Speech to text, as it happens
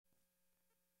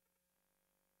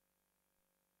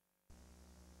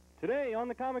Today on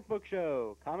the Comic Book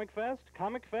Show,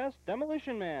 ComicFest,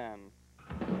 Demolition Man.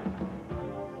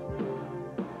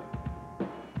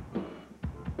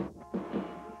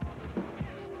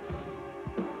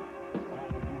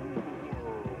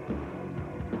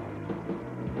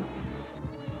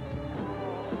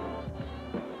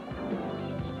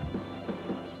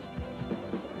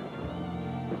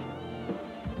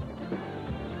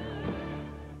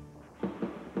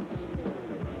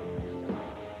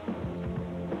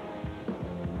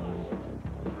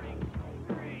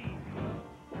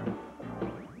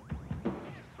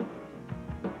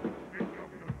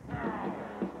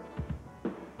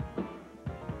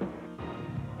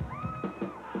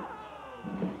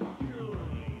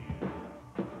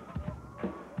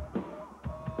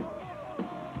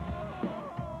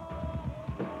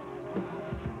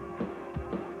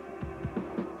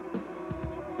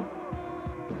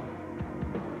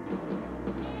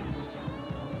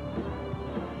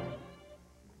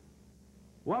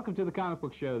 Welcome to the Comic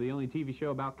Book Show, the only TV show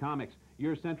about comics,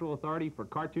 your central authority for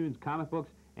cartoons, comic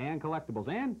books, and collectibles,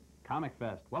 and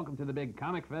ComicFest. Welcome to the big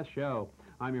ComicFest show.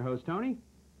 I'm your host, Tony.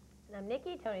 And I'm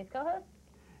Nikki, Tony's co-host.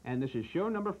 And this is show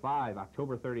number 5,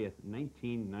 October 30th,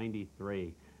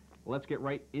 1993. Let's get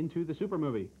right into the super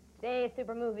movie. Today's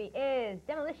super movie is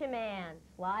Demolition Man,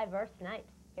 Sly vs. Snipes.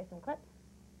 Here's some clips.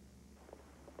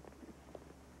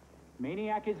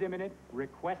 Maniac is imminent.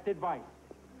 Request advice.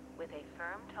 With a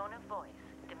firm tone of voice,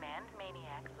 demand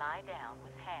Maniac lie down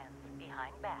with hands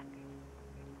behind back.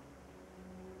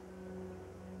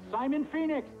 Simon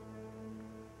Phoenix,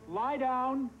 lie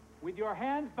down with your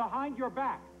hands behind your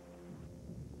back.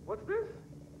 What's this?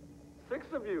 6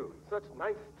 of you. Such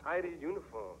nice, tidy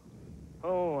uniforms.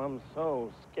 Oh, I'm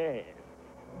so scared.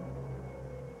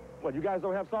 What, you guys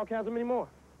don't have sarcasm anymore?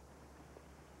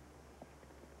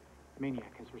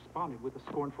 Maniac has responded with a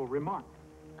scornful remark.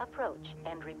 Approach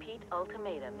and repeat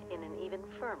ultimatum in an even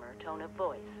firmer tone of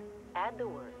voice. Add the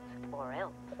words, or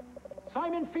else.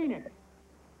 Simon Phoenix,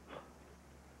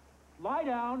 lie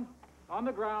down on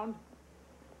the ground,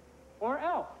 or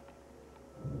else.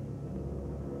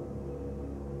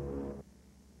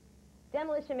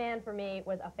 Demolition Man, for me,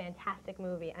 was a fantastic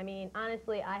movie. I mean,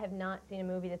 honestly, I have not seen a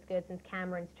movie that's good since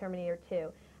Cameron's Terminator 2.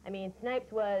 I mean,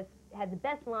 Snipes had the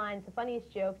best lines, the funniest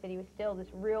jokes, that he was still this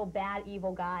real bad,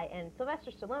 evil guy, and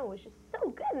Sylvester Stallone was just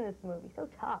so good in this movie, so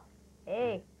tough.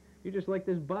 Hey. You just like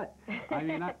this butt. I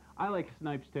mean, I like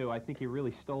Snipes, too. I think he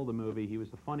really stole the movie. He was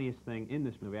the funniest thing in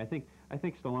this movie. I think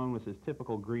Stallone was his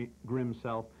typical grim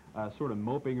self, sort of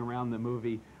moping around the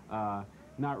movie,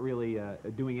 not really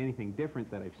doing anything different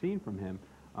that I've seen from him.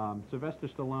 Sylvester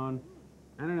Stallone,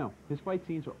 I don't know. His fight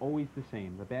scenes are always the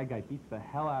same. The bad guy beats the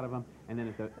hell out of him, and then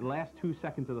at the last 2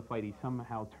 seconds of the fight, he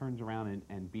somehow turns around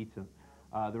and beats him.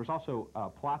 There was also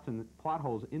plot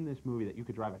holes in this movie that you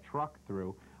could drive a truck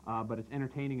through, but it's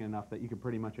entertaining enough that you could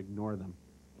pretty much ignore them.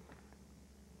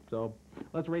 So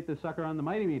let's rate this sucker on the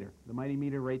Mighty Meter. The Mighty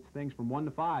Meter rates things from 1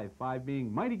 to 5, 5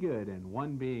 being mighty good and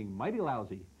 1 being mighty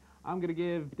lousy. I'm going to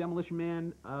give Demolition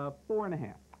Man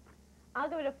 4.5. I'll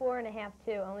give it a 4.5,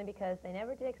 too, only because they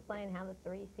never did explain how the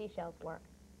 3 seashells work.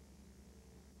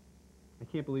 I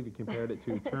can't believe you compared it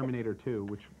to Terminator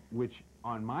 2, which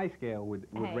on my scale would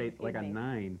rate like a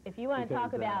 9. If you want to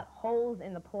talk about holes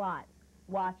in the plot,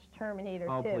 watch Terminator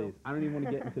 2. Oh, please. I don't even want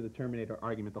to get into the Terminator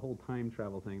argument. The whole time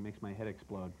travel thing makes my head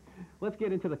explode. Let's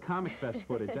get into the ComicFest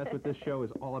footage. That's what this show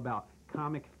is all about,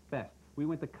 ComicFest. We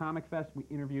went to ComicFest. We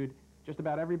interviewed just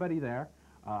about everybody there.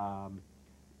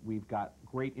 We've got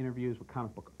great interviews with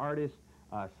comic book artists,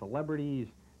 celebrities,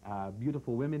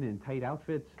 beautiful women in tight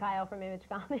outfits. Kyle from Image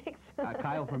Comics.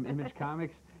 Kyle from Image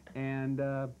Comics. And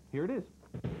here it is.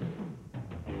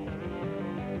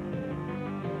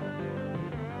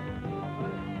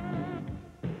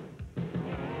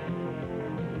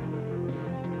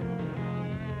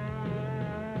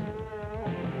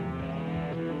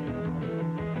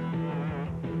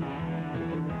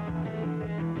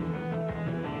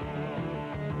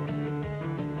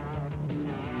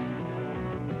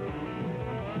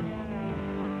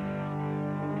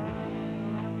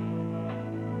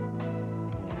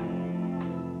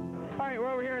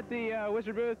 The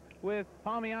Wizard booth with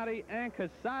Palmiotti and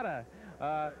Casada,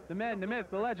 the men, the myth,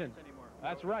 the legend.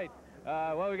 That's right.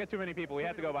 Well, we got too many people. We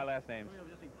have to go by last names.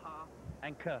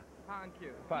 And K. Pa and Q.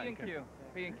 Pa P and Q.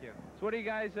 P and Q. So what do you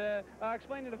guys,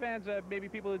 explain to the fans, maybe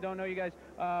people who don't know you guys,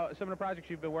 some of the projects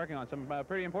you've been working on, some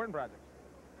pretty important projects.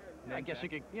 I guess you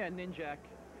could, yeah, Ninjak.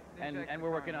 And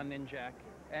we're working on Ninjak.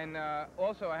 And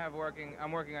also I'm working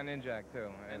on Ninjak too.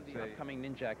 And the upcoming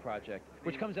Ninjak project,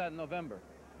 which comes out in November.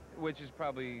 Which is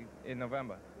probably in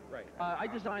November. Right. I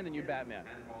designed the new Batman.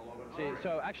 See,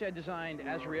 so actually I designed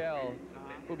Azrael,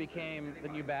 who became the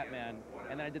new Batman,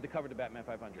 and then I did the cover to Batman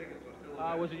 500.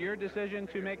 Was it your decision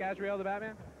to make Azrael the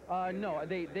Batman? No,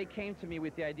 they came to me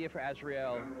with the idea for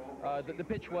Azrael. The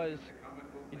pitch was,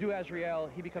 you do Azrael,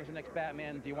 he becomes the next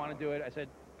Batman, do you want to do it? I said,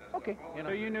 okay. You know.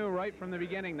 So you knew right from the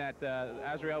beginning that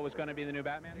Azrael was going to be the new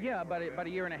Batman? Yeah, about a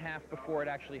year and a half before it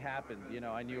actually happened, you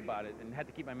know, I knew about it and had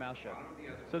to keep my mouth shut.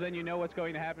 So then you know what's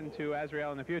going to happen to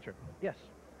Azrael in the future? Yes.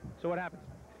 So what happens?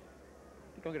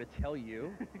 I think I'm going to tell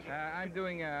you.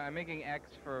 I'm making X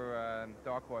for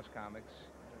Dark Horse Comics.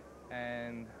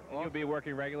 And you'll be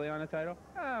working regularly on the title?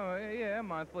 Oh, yeah,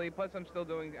 monthly. Plus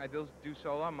I do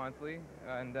solo monthly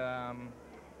and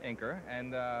inker.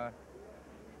 And I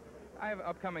have an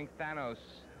upcoming Thanos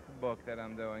book that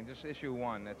I'm doing, just issue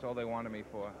 1. That's all they wanted me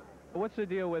for. What's the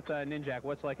deal with Ninjak?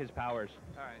 What's like his powers?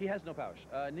 All right. He has no powers.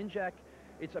 Ninjak,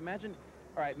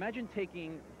 imagine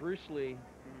taking Bruce Lee,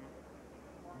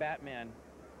 Batman,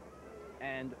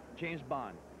 and James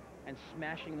Bond, and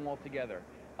smashing them all together.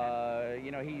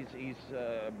 You know, he's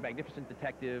a magnificent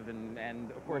detective,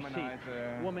 and of course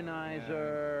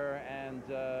womanizer, and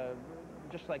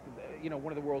just like, you know,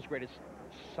 one of the world's greatest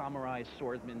samurai,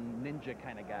 swordsman, ninja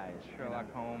kind of guys. Sherlock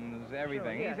Holmes,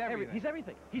 everything. Sure, yeah, he's everything. He's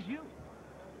everything. He's you.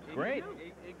 Great.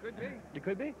 It could be. It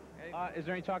could be. Is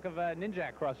there any talk of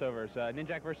Ninjak crossovers?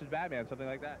 Ninjak versus Batman, something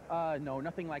like that? No,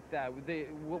 nothing like that.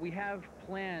 What we have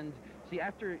planned, see,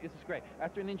 this is great.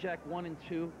 After Ninjak 1 and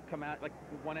 2 come out, like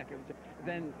 1 after,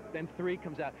 then 3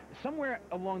 comes out. Somewhere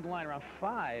along the line, around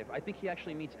 5, I think he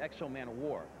actually meets Exo Man of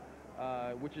War,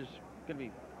 which is going to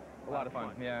be a lot of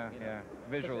fun. Yeah, you know? yeah.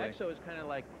 Visually. Exo is kind of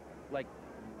like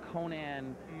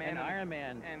Conan and Iron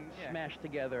Man smashed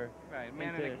together. Right,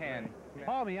 man in a can.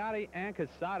 Paul Miotti and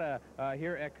Casada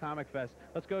here at ComicFest.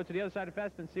 Let's go to the other side of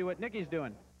Fest and see what Nikki's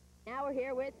doing. Now we're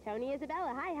here with Tony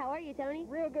Isabella. Hi, how are you, Tony?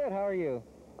 Real good, how are you?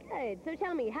 Good. So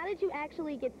tell me, how did you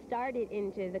actually get started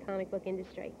into the comic book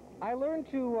industry? I learned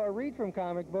to read from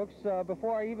comic books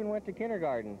before I even went to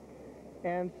kindergarten.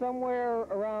 And somewhere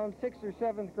around 6th or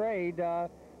 7th grade,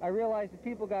 I realized that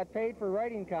people got paid for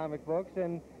writing comic books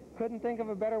and couldn't think of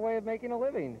a better way of making a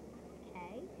living.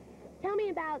 Okay. Tell me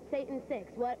about Satan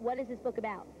 6. What is this book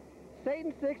about?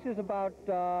 Satan 6 is about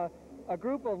a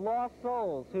group of lost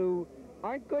souls who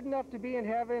aren't good enough to be in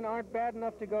heaven, aren't bad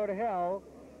enough to go to hell.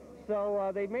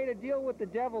 So they made a deal with the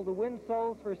devil to win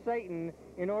souls for Satan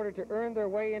in order to earn their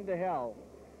way into hell.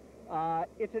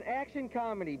 It's an action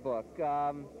comedy book.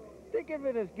 Think of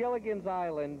it as Gilligan's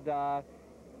Island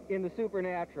in the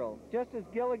supernatural. Just as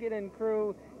Gilligan and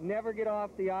crew never get off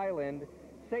the island,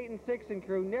 Satan 6 and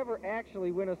crew never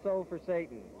actually win a soul for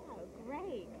Satan. Oh,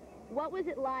 great. What was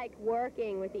it like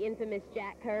working with the infamous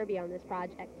Jack Kirby on this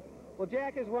project? Well,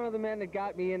 Jack is one of the men that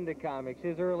got me into comics,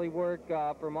 his early work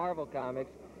for Marvel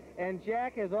Comics. And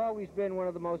Jack has always been one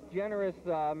of the most generous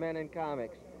men in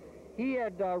comics. He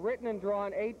had written and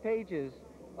drawn 8 pages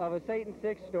of a Satan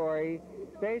 6 story,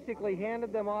 basically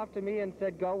handed them off to me and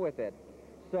said, go with it.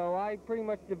 So I pretty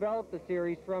much developed the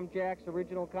series from Jack's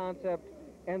original concept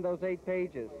and those 8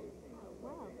 pages.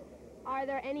 Wow. Are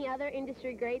there any other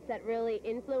industry greats that really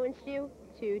influenced you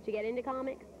to get into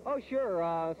comics? Oh,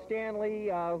 sure. Stan Lee,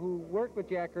 who worked with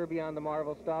Jack Kirby on the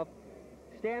Marvel stuff.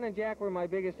 Stan and Jack were my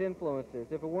biggest influences.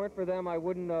 If it weren't for them, I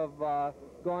wouldn't have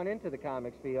gone into the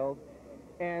comics field.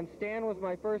 And Stan was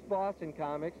my first boss in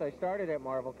comics. I started at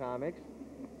Marvel Comics.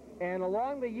 And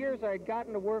along the years, I had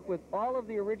gotten to work with all of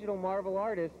the original Marvel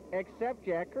artists except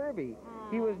Jack Kirby.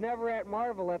 He was never at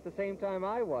Marvel at the same time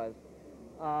I was.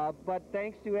 But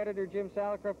thanks to editor Jim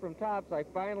Salicrup from Topps, I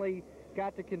finally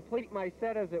got to complete my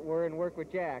set, as it were, and work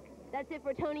with Jack. That's it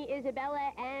for Tony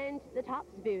Isabella and the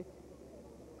Topps booth.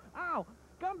 Ow!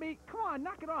 Gumby, come on,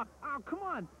 knock it off. Ow, come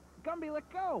on. Gumby,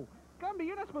 let go. Gumby,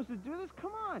 you're not supposed to do this.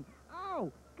 Come on.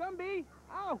 Ow, Gumby.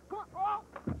 Ow, come on.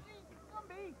 Oh, gee,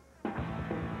 Gumby.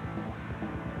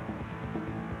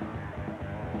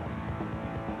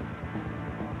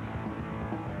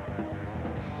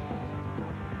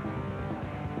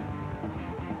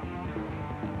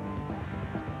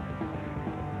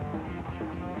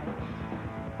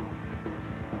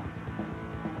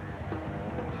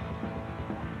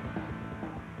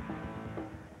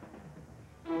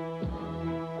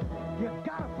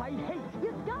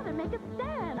 Make a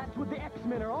stand. That's what the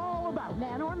X-Men are all about.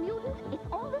 Man or mutant, it's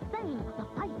all the same. The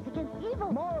fight against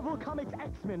evil. Marvel Comics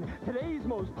X-Men, today's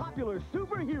most popular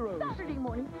superheroes. Saturday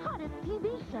morning's hottest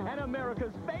TV show. And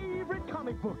America's favorite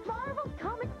comic book. Marvel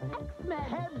Comics X-Men.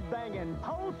 Head-banging,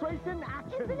 pulse-racing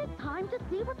action. Isn't it time to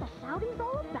see what the shouting's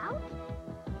all about?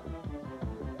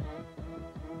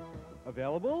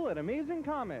 Available at Amazing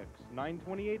Comics,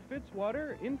 928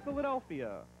 Fitzwater in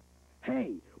Philadelphia.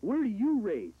 Hey, where do you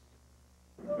race?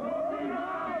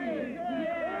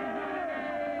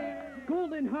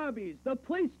 Golden Hobbies, the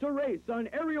place to race on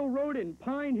Ariel Road in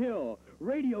Pine Hill.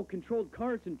 Radio-controlled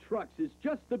cars and trucks is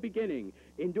just the beginning.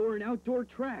 Indoor and outdoor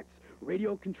tracks,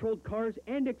 radio-controlled cars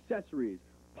and accessories,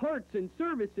 parts and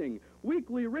servicing,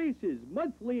 weekly races,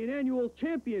 monthly and annual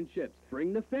championships.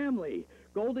 Bring the family.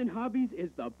 Golden Hobbies is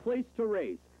the place to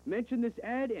race. Mention this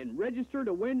ad and register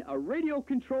to win a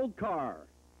radio-controlled car.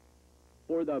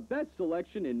 For the best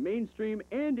selection in mainstream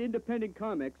and independent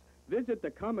comics, visit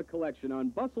the Comic Collection on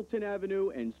Bustleton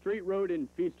Avenue and Street Road in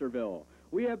Feasterville.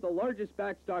 We have the largest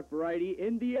backstock variety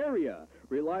in the area,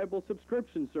 reliable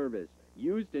subscription service,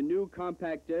 used and new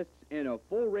compact discs, and a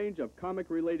full range of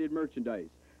comic-related merchandise.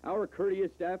 Our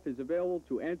courteous staff is available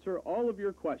to answer all of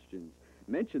your questions.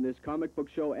 Mention this comic book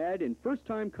show ad and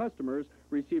first-time customers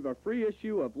receive a free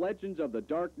issue of Legends of the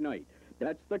Dark Knight.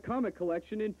 That's the Comic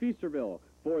Collection in Feasterville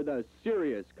for the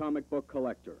serious comic book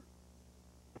collector.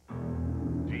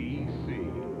 DC.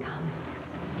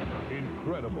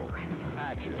 Incredible.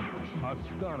 Action.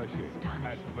 Astonishing.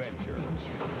 Adventure.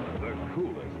 The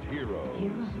coolest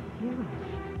heroes.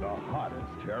 The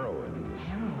hottest heroines.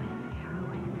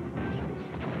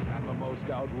 And the most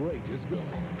outrageous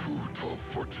villains. Food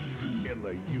for TV. In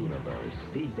the universe.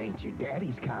 These ain't your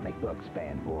daddy's comic books,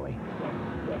 fanboy.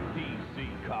 The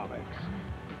DC Comics.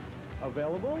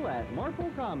 Available at Marvel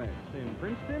Comics in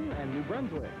Princeton and New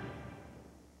Brunswick.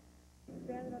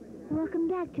 Welcome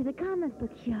back to the comic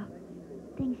book show.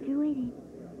 Thanks for waiting.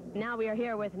 Now we are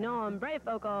here with Norm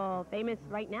Brayfogle, famous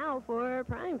right now for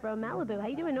Prime from Malibu. How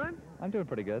you doing, Norm? I'm doing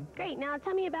pretty good. Great. Now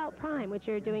tell me about Prime, what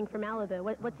you're doing for Malibu.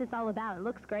 What's this all about? It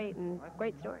looks great and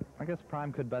great story. I guess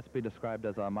Prime could best be described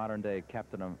as a modern-day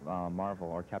Captain of Marvel,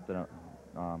 or Captain,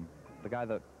 the guy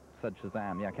that said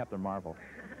Shazam. Yeah, Captain Marvel.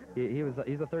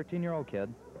 He's a 13-year-old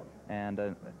kid,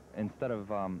 and instead of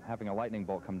having a lightning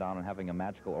bolt come down and having a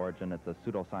magical origin, it's a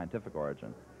pseudo-scientific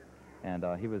origin. And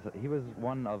he was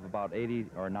one of about 80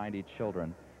 or 90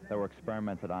 children that were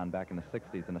experimented on back in the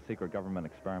 60s in a secret government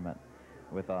experiment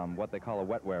with what they call a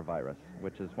wetware virus,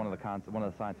 which is one of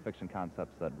the science fiction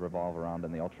concepts that revolve around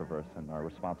in the Ultraverse and are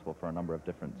responsible for a number of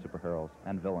different superheroes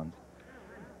and villains.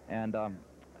 And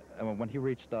when he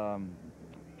reached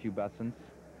pubescence,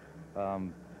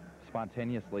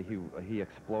 spontaneously he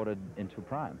exploded into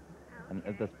Prime, and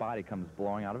this body comes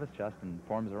blowing out of his chest and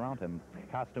forms around him,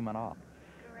 costume and all.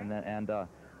 And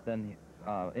then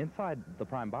inside the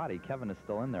Prime body, Kevin is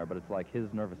still in there, but it's like his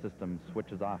nervous system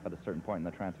switches off at a certain point in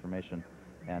the transformation,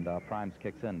 and Prime's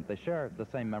kicks in. They share the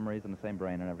same memories and the same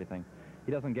brain and everything.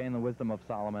 He doesn't gain the wisdom of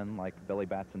Solomon like Billy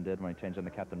Batson did when he changed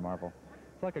into Captain Marvel.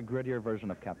 It's like a grittier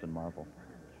version of Captain Marvel.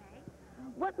 Okay.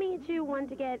 What made you want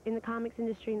to get in the comics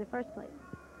industry in the first place?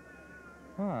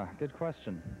 Good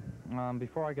question.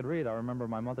 Before I could read, I remember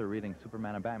my mother reading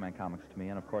Superman and Batman comics to me,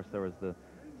 and of course there was the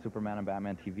Superman and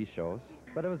Batman TV shows.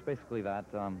 But it was basically that.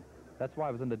 That's why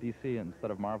I was into DC instead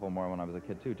of Marvel more when I was a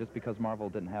kid, too, just because Marvel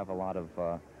didn't have a lot of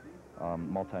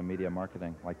multimedia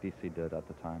marketing like DC did at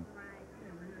the time.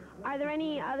 Are there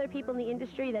any other people in the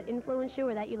industry that influence you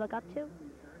or that you look up to?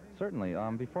 Certainly.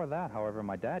 Before that, however,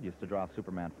 my dad used to draw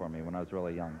Superman for me when I was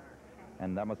really young.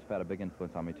 And that must have had a big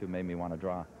influence on me, too, made me want to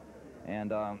draw.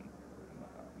 And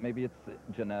maybe it's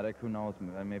genetic, who knows,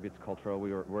 maybe it's cultural.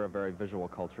 We're a very visual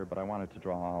culture, but I wanted to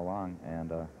draw all along,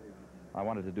 and I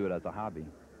wanted to do it as a hobby.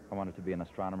 I wanted to be an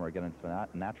astronomer or get into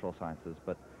natural sciences,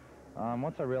 but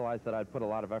once I realized that I'd put a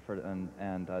lot of effort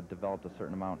and developed a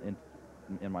certain amount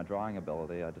in my drawing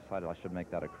ability, I decided I should make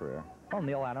that a career. Well,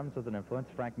 Neil Adams was an influence.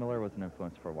 Frank Miller was an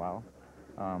influence for a while.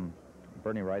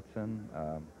 Bernie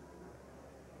Wrightson,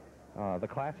 the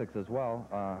classics as well.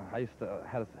 I used to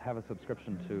have a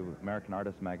subscription to American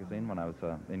Artist magazine when I was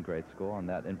in grade school, and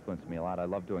that influenced me a lot. I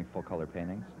love doing full-color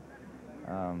paintings.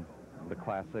 The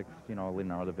classics, you know,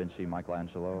 Leonardo da Vinci,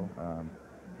 Michelangelo.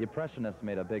 The Impressionists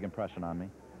made a big impression on me.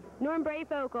 Norm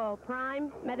Brayfogle,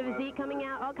 Prime, Metaphysique coming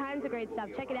out, all kinds of great stuff.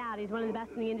 Check it out. He's one of the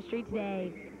best in the industry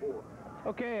today.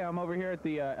 Okay, I'm over here at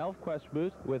the ElfQuest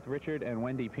booth with Richard and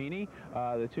Wendy Peeney,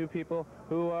 the two people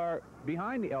who are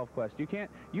behind the ElfQuest.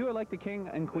 You are like the king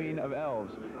and queen of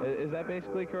elves. Is that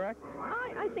basically correct?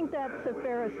 I think that's a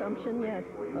fair assumption, yes.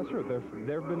 That's true.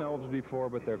 There have been elves before,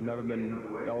 but there have never been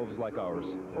elves like ours.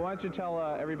 Well, why don't you tell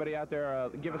everybody out there,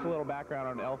 give us a little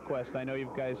background on ElfQuest. I know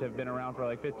you guys have been around for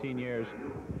like 15 years.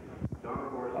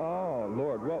 Oh,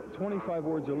 Lord. Well, 25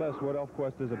 words or less, what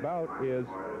ElfQuest is about is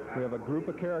we have a group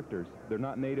of characters. They're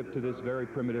not native to this very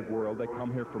primitive world. They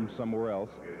come here from somewhere else,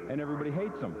 and everybody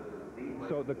hates them.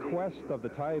 So the quest of the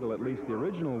title, at least the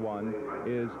original one,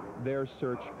 is their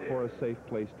search for a safe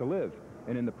place to live.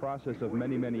 And in the process of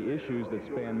many, many issues that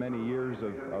span many years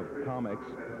of comics,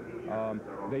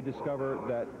 they discover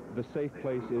that the safe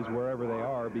place is wherever they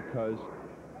are because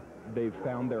they've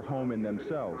found their home in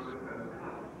themselves.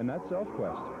 And that's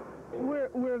ElfQuest.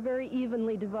 We're a very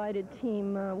evenly divided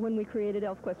team. When we created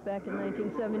ElfQuest back in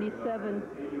 1977,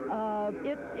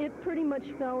 it pretty much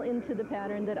fell into the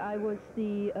pattern that I was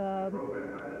the...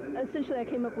 essentially, I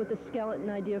came up with a skeleton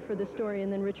idea for the story,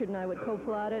 and then Richard and I would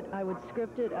co-plot it. I would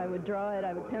script it, I would draw it,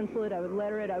 I would pencil it, I would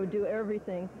letter it, I would do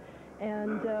everything.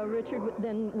 And Richard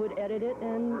then would edit it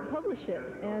and publish it.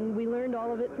 And we learned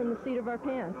all of it from the seat of our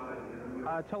pants.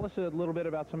 Tell us a little bit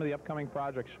about some of the upcoming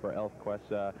projects for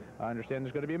ElfQuest. I understand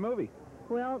there's going to be a movie.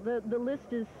 Well, the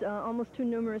list is almost too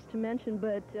numerous to mention,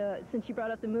 but since you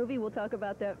brought up the movie, we'll talk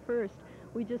about that first.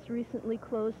 We just recently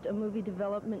closed a movie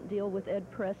development deal with Ed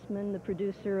Pressman, the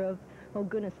producer of, oh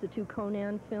goodness, the 2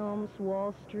 Conan films,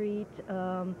 Wall Street,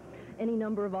 any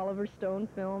number of Oliver Stone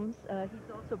films.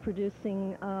 He's also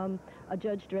producing a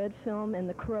Judge Dredd film, and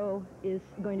The Crow is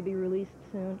going to be released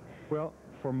soon. Well,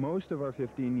 for most of our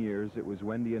 15 years, it was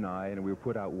Wendy and I, and we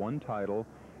put out one title.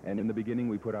 And in the beginning,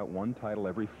 we put out one title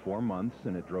every 4 months,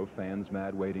 and it drove fans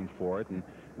mad waiting for it. And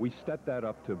we stepped that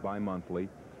up to bi-monthly.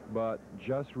 But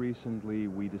just recently,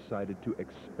 we decided to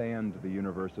expand the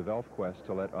universe of ElfQuest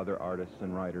to let other artists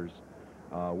and writers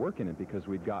work in it, because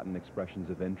we'd gotten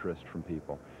expressions of interest from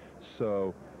people.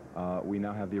 So we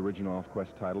now have the original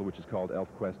ElfQuest title, which is called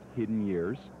ElfQuest Hidden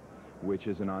Years, which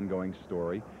is an ongoing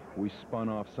story. We spun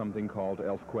off something called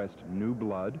ElfQuest New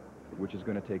Blood, which is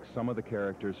going to take some of the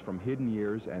characters from Hidden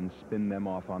Years and spin them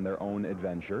off on their own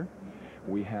adventure.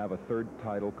 We have a third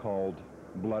title called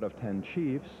Blood of 10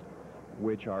 Chiefs,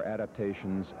 which are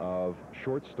adaptations of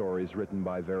short stories written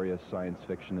by various science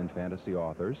fiction and fantasy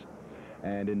authors.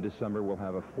 And in December, we'll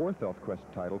have a fourth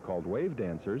ElfQuest title called Wave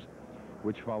Dancers,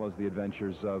 which follows the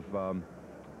adventures of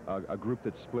a group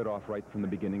that split off right from the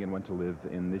beginning and went to live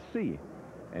in the sea.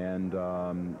 And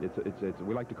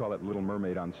we like to call it Little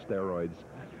Mermaid on steroids,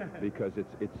 because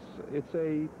it's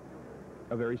a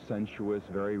very sensuous,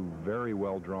 very, very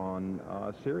well-drawn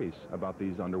series about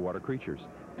these underwater creatures.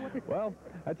 Well,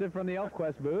 that's it from the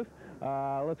ElfQuest booth.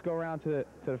 Let's go around to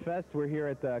the fest. We're here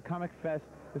at the ComicFest.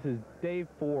 This is day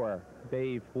 4.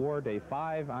 Day 4, day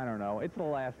 5, I don't know. It's the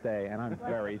last day, and I'm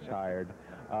very tired.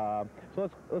 So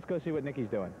let's go see what Nikki's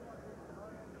doing.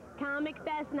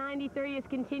 ComicFest 93 is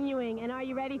continuing, and are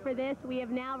you ready for this? We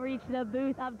have now reached the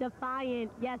booth of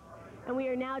Defiant. Yes, and we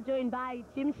are now joined by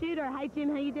Jim Shooter. Hi, Jim.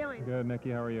 How you doing? Good,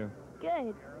 Nikki. How are you?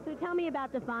 Good. So tell me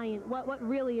about Defiant. What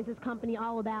really is this company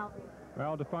all about?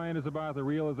 Well, Defiant is about the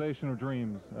realization of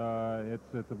dreams.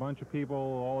 It's a bunch of people,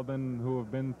 all of them who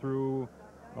have been through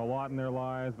a lot in their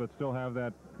lives, but still have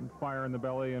that fire in the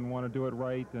belly and want to do it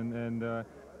right.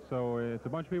 So it's a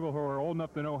bunch of people who are old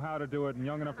enough to know how to do it and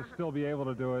young enough to still be able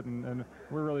to do it, and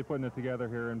we're really putting it together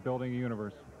here and building a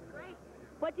universe. Great.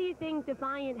 What do you think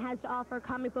Defiant has to offer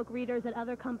comic book readers that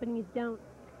other companies don't?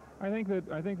 I think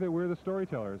that we're the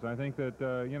storytellers. I think that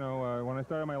when I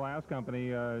started my last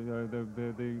company,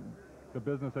 the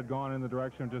business had gone in the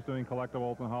direction of just doing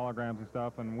collectibles and holograms and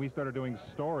stuff, and we started doing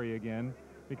story again,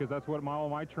 because that's what all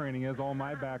my training is, all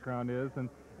my background is,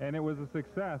 and it was a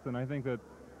success. And I think that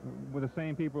with the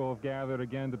same people have gathered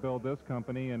again to build this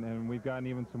company, and we've gotten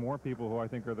even some more people who I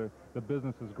think are the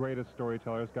business's greatest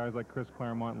storytellers, guys like Chris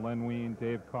Claremont, Len Wein,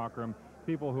 Dave Cockrum,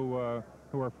 people who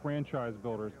are franchise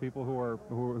builders, people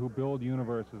who build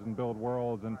universes and build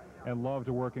worlds and love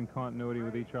to work in continuity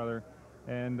with each other.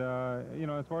 And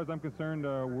as far as I'm concerned,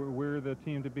 we're the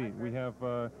team to beat. We have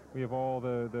all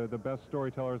the best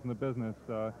storytellers in the business,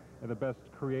 and the best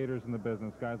creators in the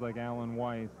business, guys like Alan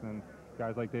Weiss and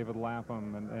guys like David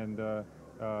Lapham and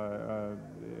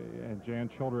Jan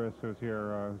Childress, who's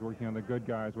here, who's working on The Good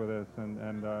Guys with us, and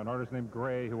an artist named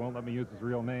Gray, who won't let me use his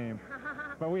real name.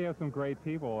 But we have some great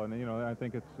people, and I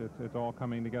think it's all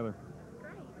coming together.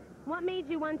 Great. What made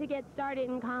you want to get started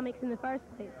in comics in the first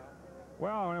place?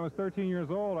 Well, when I was 13 years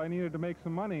old, I needed to make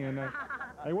some money, and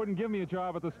they wouldn't give me a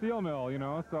job at the steel mill,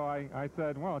 so I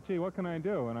said, well, gee, what can I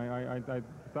do? And I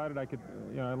decided I could,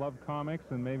 I love comics,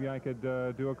 and maybe I could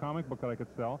do a comic book that I could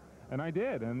sell. And I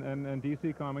did, and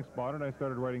DC Comics bought it. I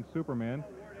started writing Superman,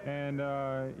 and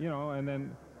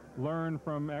then learned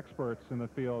from experts in the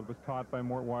field. Was taught by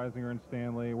Mort Weisinger and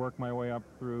Stan Lee, worked my way up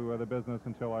through the business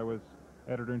until I was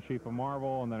editor-in-chief of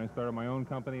Marvel, and then I started my own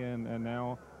company, and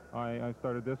now I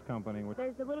started this company.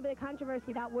 There's a little bit of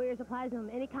controversy about Warriors of Plasma.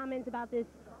 Any comments about this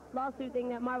lawsuit thing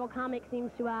that Marvel Comics seems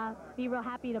to be real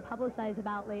happy to publicize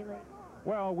about lately?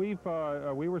 Well, we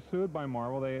were sued by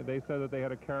Marvel. They said that they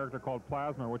had a character called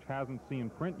Plasma, which hasn't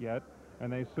seen print yet,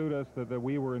 and they sued us that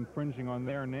we were infringing on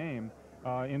their name.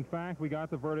 In fact, we got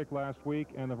the verdict last week,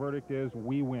 and the verdict is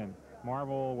we win.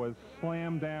 Marvel was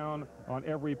slammed down on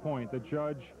every point. The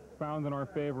judge found in our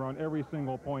favor on every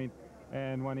single point,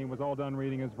 and when he was all done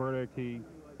reading his verdict, he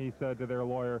said to their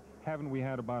lawyer, "Haven't we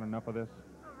had about enough of this?"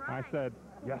 I said,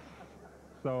 "Yes."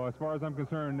 So as far as I'm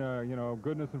concerned, you know,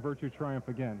 goodness and virtue triumph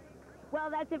again. Well,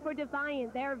 that's it for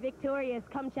Defiant. They're victorious.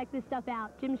 Come check this stuff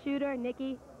out. Jim Shooter,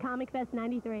 Nikki, ComicFest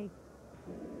 93.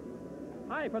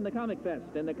 Hi from the Comic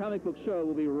Fest, and the Comic Book Show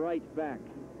will be right back.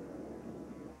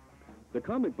 The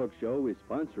Comic Book Show is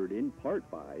sponsored in part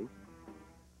by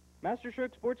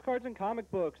Masterstroke Sports Cards and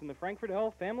Comic Books in the Frankfurt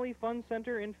Hall Family Fun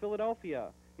Center in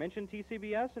Philadelphia. Mention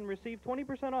TCBS and receive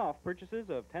 20% off purchases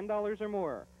of $10 or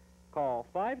more. Call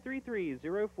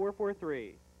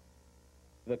 533-0443.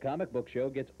 The Comic Book Show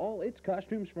gets all its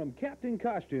costumes from Captain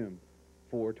Costume,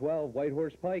 412 White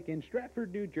Horse Pike in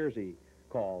Stratford, New Jersey.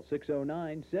 Call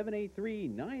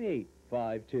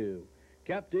 609-783-9852.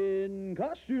 Captain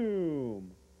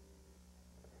Costume.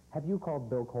 Have you called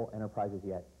Bill Cole Enterprises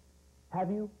yet? Have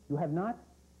you? You have not?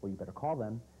 Well, you better call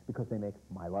them, because they make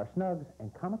Mylar Snugs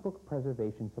and comic book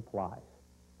preservation supplies.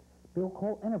 Bill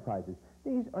Cole Enterprises.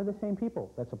 These are the same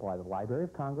people that supply the Library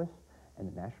of Congress and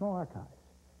the National Archives.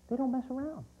 They don't mess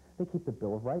around. They keep the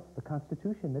Bill of Rights, the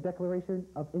Constitution, the Declaration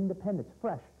of Independence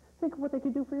fresh. Think of what they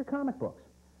could do for your comic books.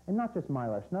 And not just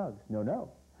Mylar Snugs. No, no.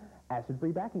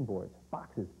 Acid-free backing boards,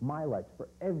 boxes, Mylars for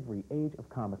every age of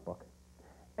comic book.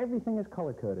 Everything is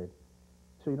color-coded,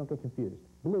 so you don't get confused.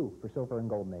 Blue for Silver and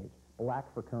Golden Age, black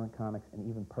for current comics, and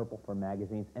even purple for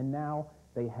magazines. And now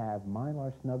they have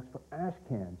Mylar Snugs for ash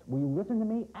cans. Will you listen to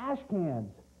me? Ash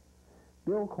cans!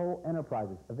 Bill Cole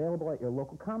Enterprises, available at your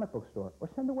local comic book store, or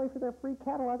send away for their free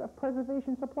catalog of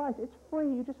preservation supplies. It's free.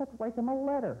 You just have to write them a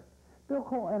letter. Bill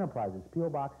Cole Enterprises,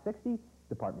 P.O. Box 60,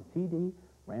 Department CD,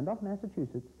 Randolph,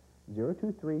 Massachusetts,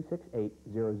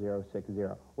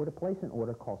 023680060. Or to place an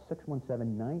order, call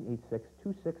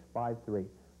 617-986-2653.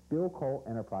 Bill Cole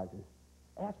Enterprises.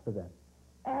 Ask for them.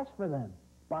 Ask for them.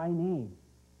 By name.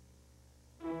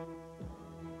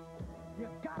 You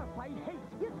gotta fight hate.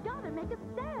 You gotta make a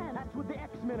stand. That's what the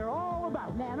X-Men are all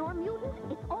about. Man or mutant,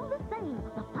 it's all the same.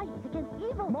 The fight against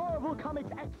evil. Marvel Comics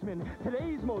X-Men,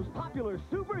 today's most popular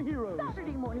superheroes.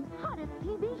 Saturday morning's hottest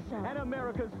TV show. And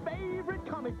America's favorite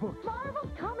comic books. Marvel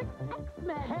Comics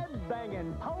X-Men.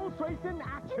 Head-banging, pulse-racing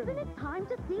action. Isn't it time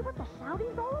to see what the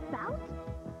shouting's all about?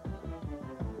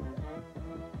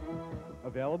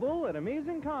 Available at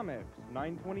Amazing Comics,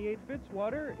 928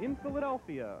 Fitzwater in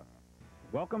Philadelphia.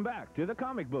 Welcome back to the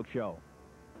Comic Book Show.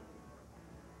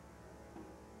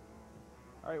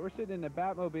 All right, we're sitting in the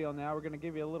Batmobile now. We're going to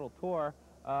give you a little tour.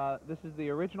 This is the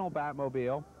original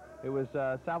Batmobile. It was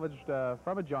salvaged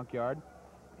from a junkyard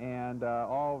and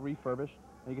all refurbished.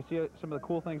 And you can see some of the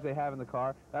cool things they have in the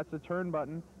car. That's the turn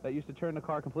button that used to turn the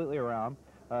car completely around.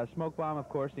 Smoke bomb, of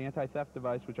course, the anti-theft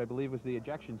device, which I believe was the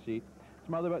ejection seat.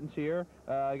 Some other buttons here.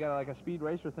 You got like a speed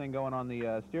racer thing going on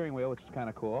the steering wheel, which is kind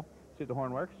of cool. See if the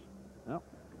horn works? No.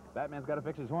 Batman's got to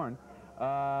fix his horn.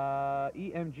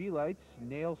 EMG lights,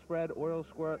 nail spread, oil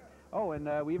squirt. Oh, and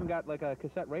we even got like a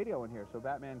cassette radio in here, so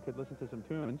Batman could listen to some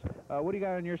tunes. What do you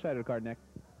got on your side of the car, Nick?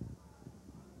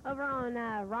 Over on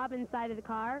Robin's side of the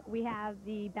car, we have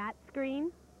the bat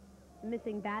screen,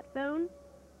 missing bat phone,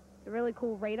 a really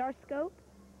cool radar scope.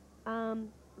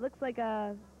 Looks like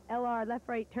a LR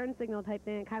left-right turn signal type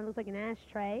thing. It kind of looks like an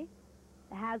ashtray,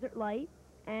 a hazard light,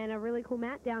 and a really cool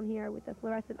mat down here with a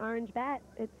fluorescent orange bat.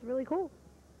 It's really cool.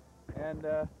 And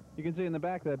you can see in the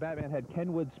back that Batman had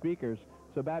Kenwood speakers,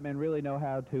 so Batman really know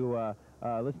how to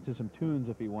listen to some tunes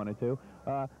if he wanted to.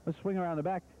 Let's swing around the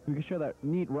back. We can show that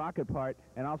neat rocket part,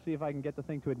 and I'll see if I can get the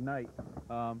thing to ignite.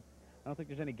 I don't think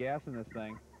there's any gas in this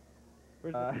thing.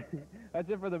 That's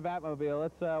it for the Batmobile.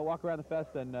 Let's walk around the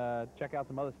fest and check out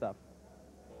some other stuff.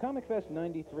 ComicFest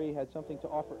 93 had something to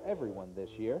offer everyone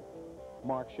this year.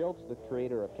 Mark Schultz, the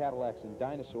creator of Cadillacs and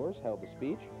Dinosaurs, held a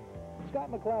speech. Scott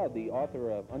McCloud, the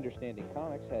author of Understanding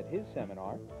Comics, had his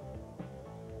seminar.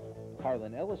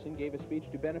 Harlan Ellison gave a speech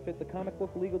to benefit the Comic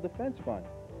Book Legal Defense Fund.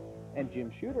 And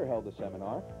Jim Shooter held a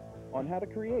seminar on how to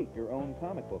create your own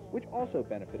comic book, which also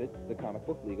benefited the Comic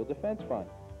Book Legal Defense Fund.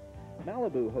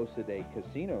 Malibu hosted a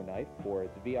casino night for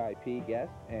its VIP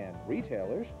guests and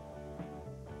retailers.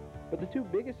 But the two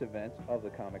biggest events of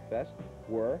the Comic Fest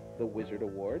were the Wizard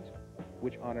Awards,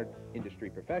 which honored industry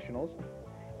professionals,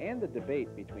 and the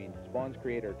debate between Spawn's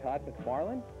creator Todd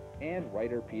McFarlane and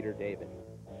writer Peter David.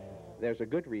 There's a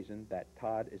good reason that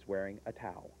Todd is wearing a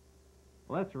towel.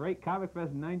 Let's rate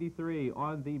ComicFest 93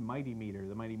 on the Mighty Meter.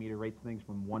 The Mighty Meter rates things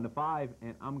from 1 to 5,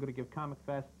 and I'm going to give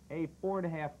ComicFest a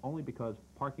 4.5 only because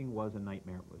parking was a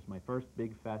nightmare. It was my first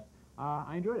big fest.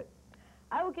 I enjoyed it.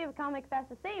 I will give ComicFest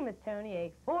the same as Tony,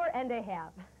 a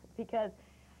 4.5, because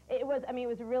it was, I mean,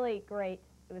 it was really great.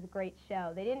 It was a great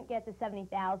show. They didn't get the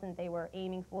 70,000 they were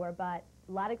aiming for, but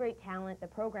a lot of great talent. The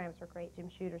programs were great. Jim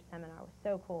Shooter's seminar was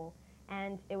so cool,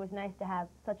 and it was nice to have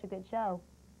such a good show.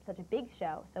 Such a big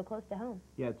show, so close to home.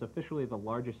 Yeah, it's officially the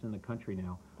largest in the country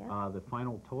now. Yeah. The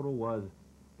final total was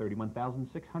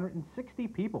 31,660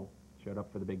 people showed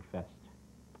up for the big fest.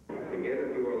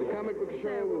 The comic book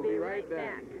show will be right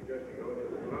back.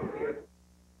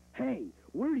 Hey,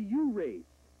 where do you race?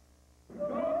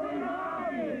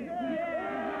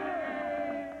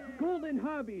 Golden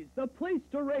Hobbies, the place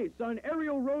to race on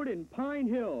Ariel Road in Pine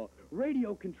Hill.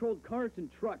 Radio-controlled cars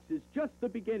and trucks is just the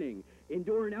beginning.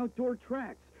 Indoor and outdoor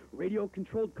tracks,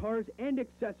 radio-controlled cars and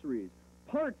accessories,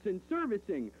 parts and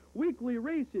servicing, weekly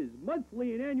races,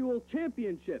 monthly and annual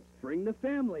championships. Bring the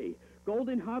family.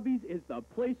 Golden Hobbies is the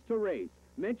place to race.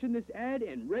 Mention this ad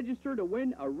and register to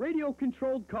win a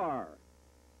radio-controlled car.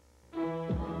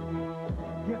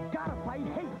 You've got to fight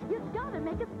hate. You've got to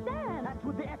make a stand. That's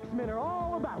what the X-Men are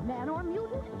all about. Man or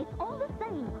mutant, it's all the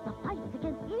same. The fight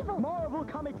against evil. Marvel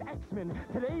Comics X-Men,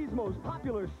 today's most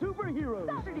popular superheroes.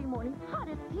 Saturday morning's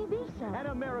hottest TV show. And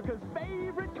America's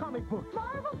favorite comic books.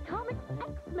 Marvel Comics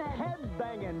X-Men.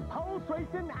 Head-banging,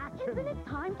 pulse-racing action. Isn't it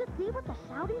time to see what the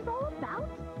shouting's all about?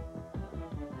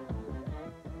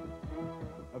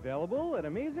 Available at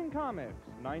Amazing Comics,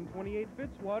 928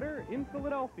 Fitzwater in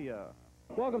Philadelphia.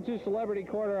 Welcome to Celebrity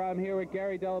Corner. I'm here with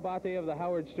Gary Delabate of The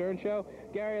Howard Stern Show.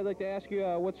 Gary, I'd like to ask you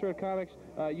what sort of comics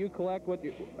you collect,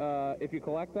 if you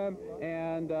collect them,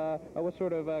 and what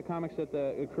sort of comics that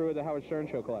the crew of The Howard Stern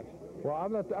Show collects. Well,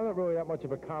 I'm not really that much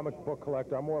of a comic book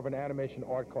collector. I'm more of an animation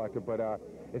art collector, but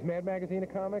is Mad Magazine a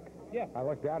comic? Yeah. I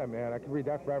like that, man. I could read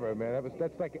that forever, man.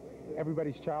 That's like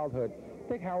everybody's childhood. I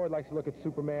think Howard likes to look at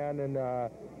Superman and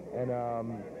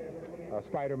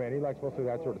Spider-Man. He likes mostly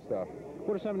that sort of stuff.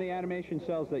 What are some of the animation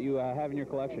cells that you have in your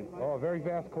collection? Oh, a very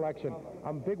vast collection.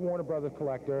 I'm a big Warner Brothers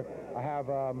collector. I have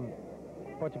a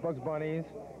bunch of Bugs Bunnies,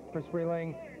 Chris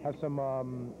Freeling, have some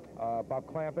Bob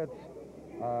Clampetts.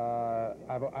 I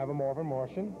have a Marvin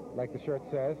Martian, like the shirt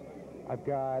says. I've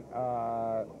got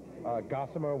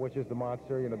Gossamer, which is the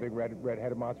monster, you know, big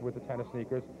red-headed monster with the tennis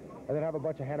sneakers. And then I have a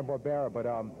bunch of Hanna-Barbera, but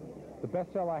the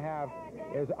best cell I have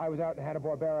is I was out in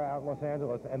Hanna-Barbera out in Los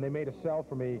Angeles, and they made a cell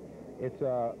for me. It's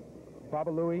Baba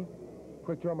Louie,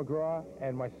 Quick Joe McGraw,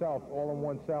 and myself all in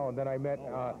one cell. And then I met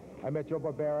Joe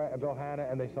Barbera and Bill Hanna,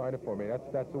 and they signed it for me.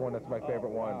 That's the one that's my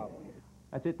favorite one. Wow.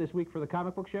 That's it this week for the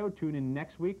Comic Book Show. Tune in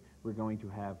next week. We're going to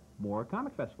have more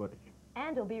ComicFest footage.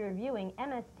 And we'll be reviewing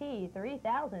MST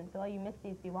 3000, so all you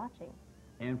Misties be watching.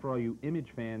 And for all you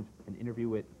Image fans, an interview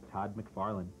with Todd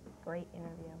McFarlane. Great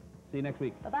interview. See you next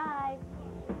week. Bye-bye.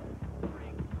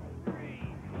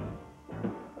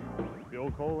 Bill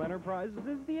Cole Enterprises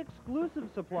is the exclusive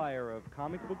supplier of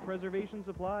comic book preservation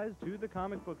supplies to the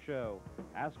Comic Book Show.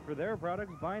 Ask for their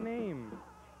products by name.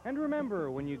 And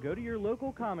remember, when you go to your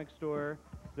local comic store,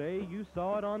 say you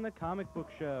saw it on the Comic Book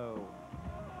Show.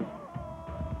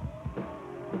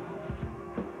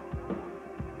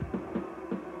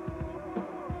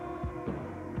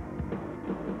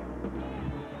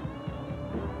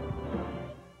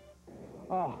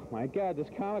 Oh, my God, this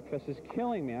Comic Fest is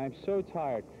killing me. I'm so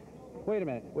tired. Wait a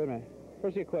minute.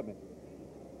 Where's the equipment?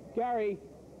 Gary!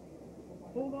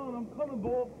 Hold on, I'm coming,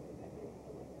 Bob.